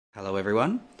Hello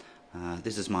everyone,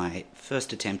 this is my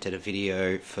first attempt at a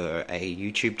video for a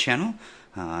YouTube channel,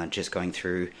 just going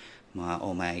through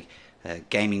all my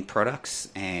gaming products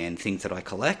and things that I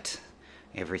collect,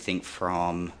 everything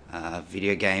from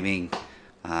video gaming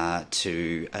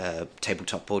to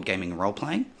tabletop board gaming and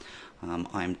role-playing.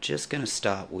 I'm just going to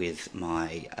start with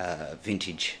my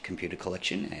vintage computer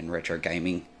collection and retro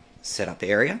gaming setup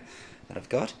area that I've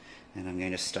got, and I'm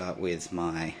going to start with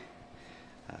my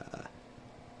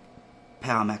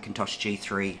Power Macintosh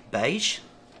G3 Beige.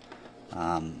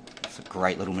 It's a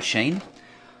great little machine,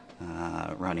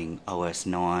 running OS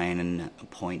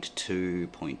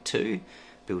 9.2.2,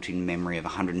 built-in memory of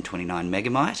 129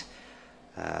 megabyte,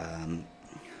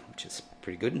 which is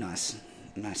pretty good. Nice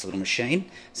little machine.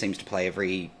 Seems to play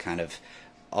every kind of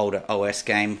older OS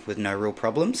game with no real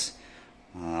problems.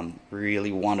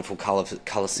 Really wonderful color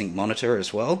sync monitor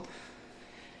as well.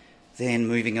 Then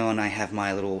moving on, I have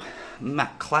my little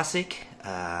Mac Classic.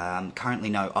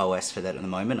 Currently no OS for that at the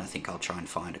moment. I think I'll try and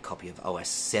find a copy of OS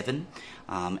 7,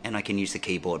 and I can use the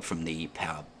keyboard from the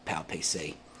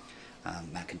PowerPC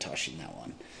Macintosh in that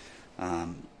one.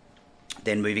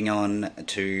 Then moving on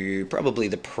to probably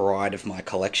the pride of my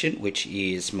collection, which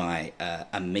is my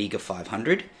Amiga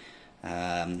 500,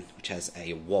 which has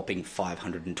a whopping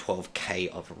 512K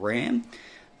of RAM.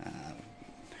 At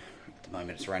the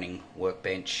moment it's running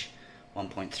Workbench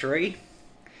 1.3.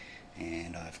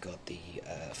 And I've got the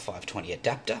 520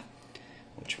 adapter,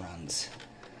 which runs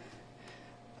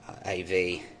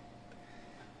AV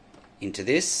into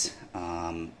this.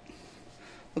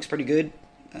 Looks pretty good.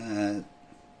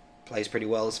 Plays pretty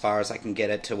well as far as I can get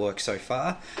it to work so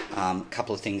far. A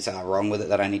couple of things are wrong with it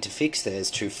that I need to fix.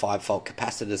 There's two 5-volt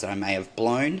capacitors that I may have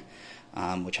blown,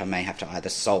 which I may have to either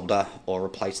solder or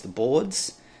replace the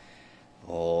boards,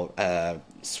 or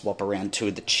swap around two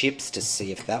of the chips to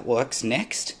see if that works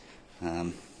next.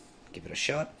 Give it a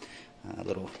shot. A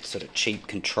little sort of cheap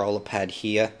controller pad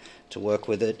here to work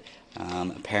with it.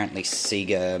 Apparently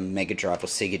Sega Mega Drive or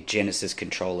Sega Genesis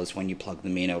controllers, when you plug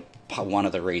them in, are one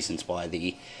of the reasons why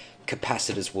the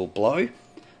capacitors will blow.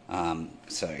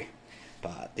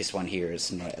 But this one here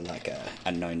is not like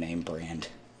a no-name brand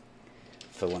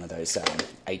for one of those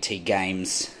AT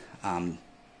Games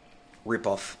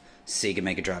rip-off Sega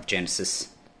Mega Drive Genesis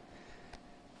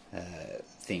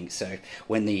thing. So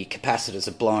when the capacitors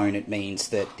are blown, it means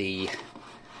that the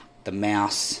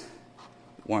mouse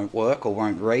won't work or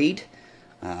won't read.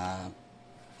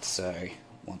 So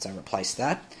once I replace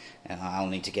that, I'll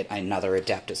need to get another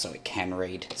adapter so it can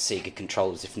read Sega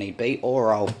controllers if need be,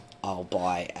 or I'll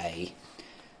buy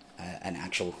an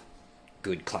actual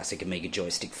good classic Amiga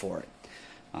joystick for it.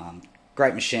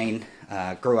 Great machine.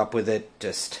 Grew up with it.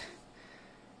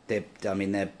 They're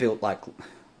built like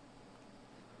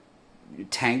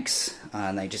tanks,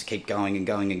 and they just keep going and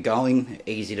going and going.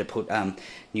 Easy to put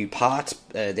new parts.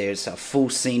 There's a full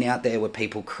scene out there where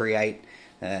people create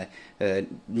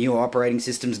new operating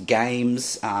systems,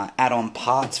 games, add-on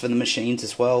parts for the machines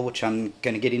as well, which I'm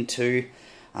going to get into.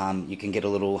 You can get a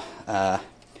little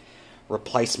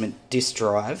replacement disk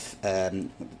drive,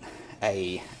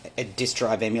 a disk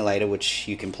drive emulator which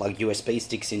you can plug USB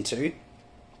sticks into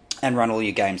and run all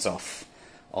your games off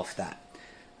that.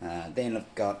 Then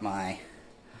I've got my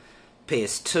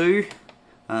PS2.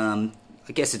 I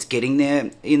guess it's getting there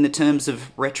in the terms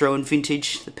of retro and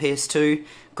vintage, the PS2.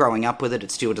 Growing up with it, it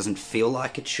still doesn't feel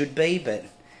like it should be, but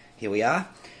here we are.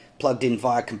 Plugged in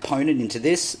via component into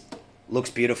this. Looks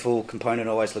beautiful. Component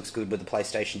always looks good with the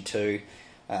PlayStation 2.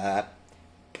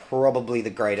 Probably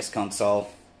the greatest console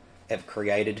ever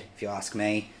created, if you ask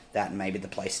me. That and maybe the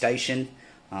PlayStation.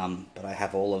 But I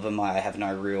have all of them. I have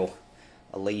no real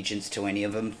allegiance to any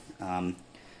of them,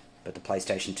 but the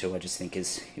PlayStation 2 I just think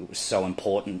it was so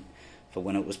important for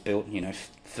when it was built. You know,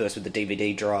 first with the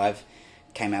DVD drive,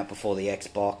 came out before the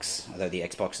Xbox, although the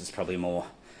Xbox is probably more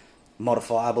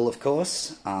modifiable, of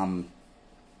course.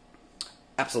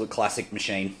 Absolute classic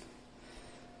machine.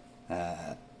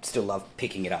 Still love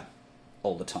picking it up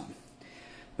all the time.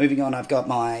 Moving on, I've got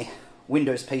my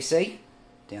Windows PC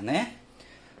down there,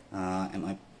 and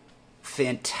my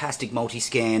fantastic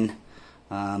multi-scan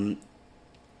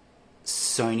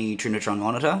Sony Trinitron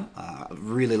monitor.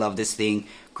 Really love this thing.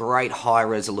 Great high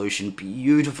resolution,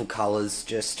 beautiful colors,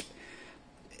 just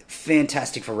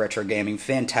fantastic for retro gaming,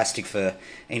 fantastic for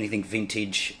anything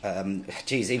vintage.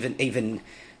 Geez, even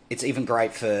it's even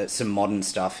great for some modern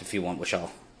stuff if you want, which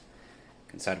I'll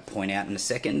start to point out in a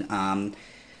second.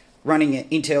 Running an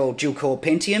Intel dual-core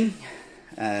Pentium,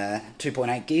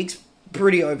 2.8 gigs,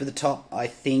 pretty over the top, I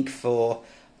think, for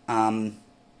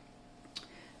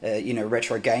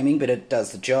retro gaming, but it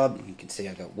does the job. You can see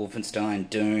I've got Wolfenstein,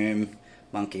 Doom,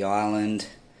 Monkey Island,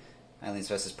 Aliens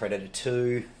vs Predator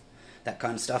 2, that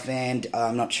kind of stuff. And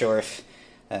I'm not sure if,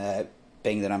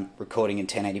 being that I'm recording in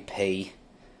 1080p,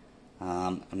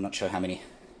 I'm not sure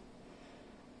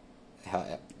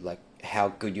how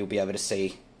good you'll be able to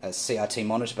see a CRT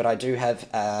monitor, but I do have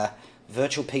a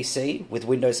virtual PC with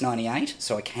Windows 98,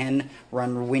 so I can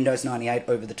run Windows 98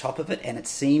 over the top of it, and it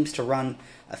seems to run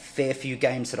a fair few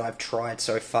games that I've tried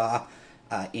so far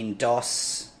in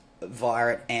DOS,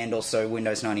 via it, and also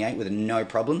Windows 98 with no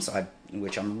problems,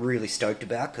 which I'm really stoked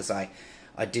about, because I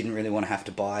didn't really want to have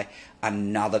to buy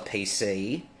another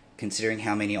PC, considering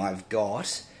how many I've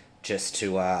got, just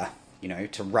to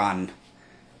to run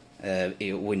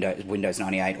Windows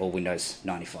 98 or Windows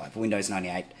 95. Windows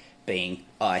 98 being,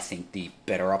 I think, the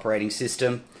better operating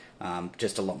system,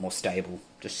 just a lot more stable,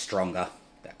 just stronger,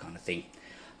 that kind of thing.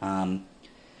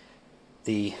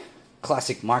 The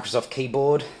classic Microsoft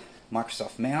keyboard,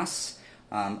 Microsoft mouse.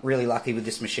 Really lucky with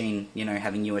this machine,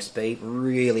 having USB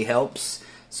really helps.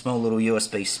 Small little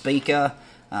USB speaker,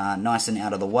 nice and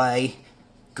out of the way.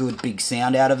 Good big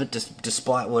sound out of it,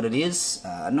 despite what it is.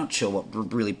 I'm not sure what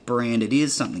really brand it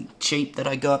is. Something cheap that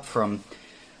I got from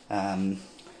I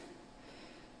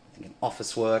think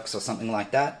Officeworks or something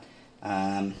like that.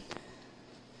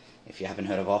 If you haven't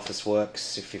heard of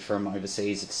Officeworks, if you're from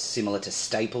overseas, it's similar to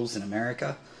Staples in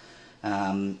America.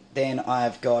 Then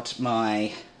I've got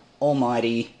my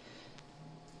almighty,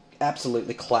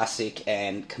 absolutely classic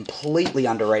and completely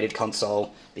underrated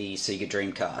console, the Sega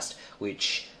Dreamcast,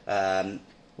 which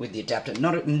with the adapter,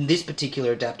 this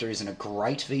particular adapter isn't a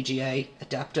great VGA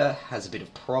adapter, has a bit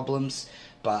of problems,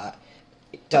 but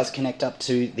it does connect up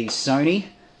to the Sony,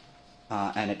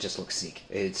 and it just looks sick.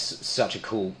 It's such a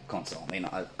cool console. I mean,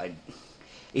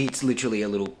 it's literally a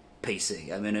little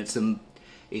PC. I mean,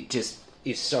 it just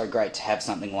is so great to have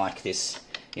something like this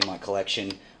in my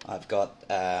collection. I've got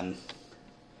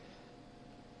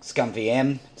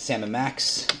ScumVM, Sam &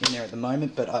 Max in there at the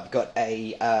moment, but I've got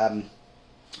a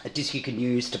disc you can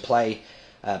use to play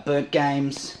burnt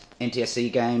games,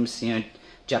 NTSC games,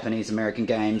 Japanese, American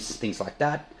games, things like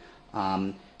that.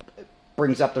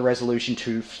 Brings up the resolution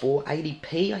to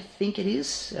 480p, I think it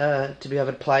is, to be able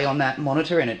to play on that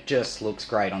monitor, and it just looks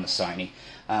great on the Sony.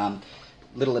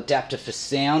 Little adapter for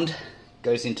sound,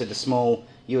 goes into the small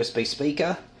USB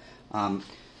speaker.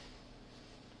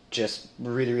 Just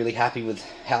really, really happy with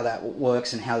how that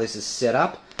works and how this is set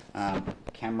up.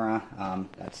 Camera,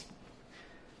 that's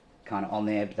kind of on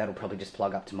there, but that'll probably just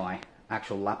plug up to my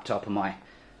actual laptop and my,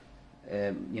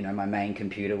 my main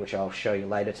computer, which I'll show you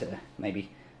later to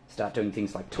maybe start doing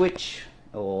things like Twitch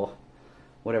or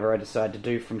whatever I decide to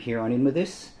do from here on in with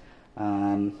this.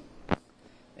 There's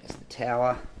the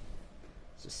tower.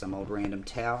 It's just some old random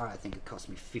tower. I think it cost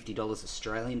me $50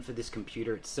 Australian for this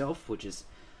computer itself, which is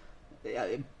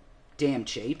damn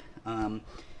cheap.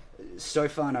 So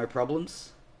far, no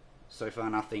problems. So far,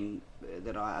 nothing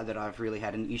that I've really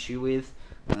had an issue with.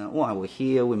 While we're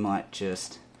here, we might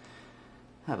just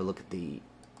have a look at the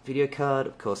video card.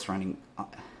 Of course, running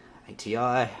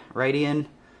ATI Radeon,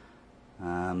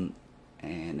 and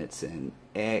it's an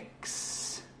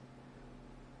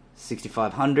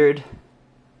X6500.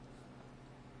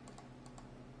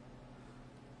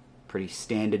 Pretty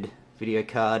standard video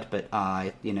card, but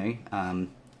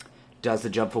does the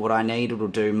job for what I need. It'll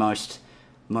do most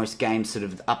games sort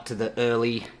of up to the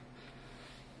early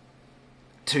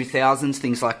 2000s,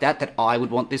 things like that I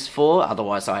would want this for.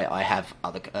 Otherwise, I have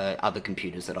other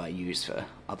computers that I use for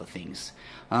other things.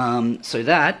 So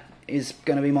that is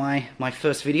going to be my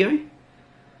first video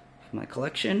for my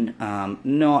collection.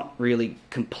 Not really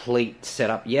complete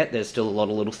setup yet. There's still a lot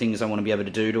of little things I want to be able to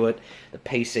do to it. The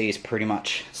PC is pretty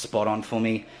much spot on for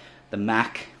me. The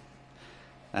Mac,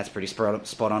 that's pretty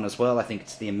spot on as well. I think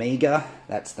it's the Amiga.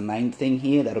 That's the main thing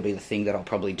here. That'll be the thing that I'll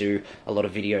probably do a lot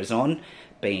of videos on,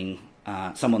 being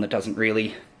someone that doesn't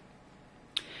really,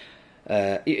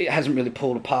 it hasn't really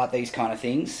pulled apart these kind of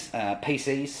things.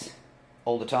 PCs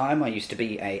all the time. I used to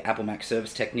be a Apple Mac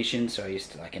service technician, so I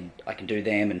can do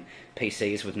them and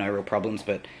PCs with no real problems.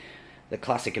 But the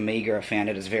classic Amiga, I found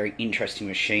it as a very interesting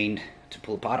machine to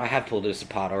pull apart. I have pulled this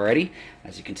apart already,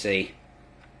 as you can see.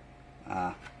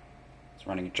 It's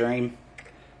running a Dream.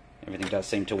 Everything does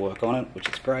seem to work on it, which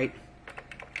is great.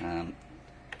 You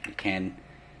can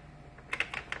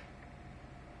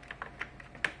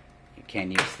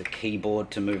use the keyboard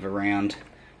to move around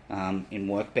in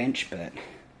Workbench, but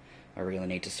I really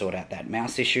need to sort out that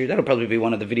mouse issue. That'll probably be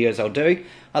one of the videos I'll do.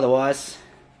 Otherwise,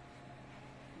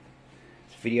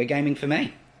 it's video gaming for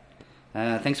me.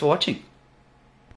 Thanks for watching.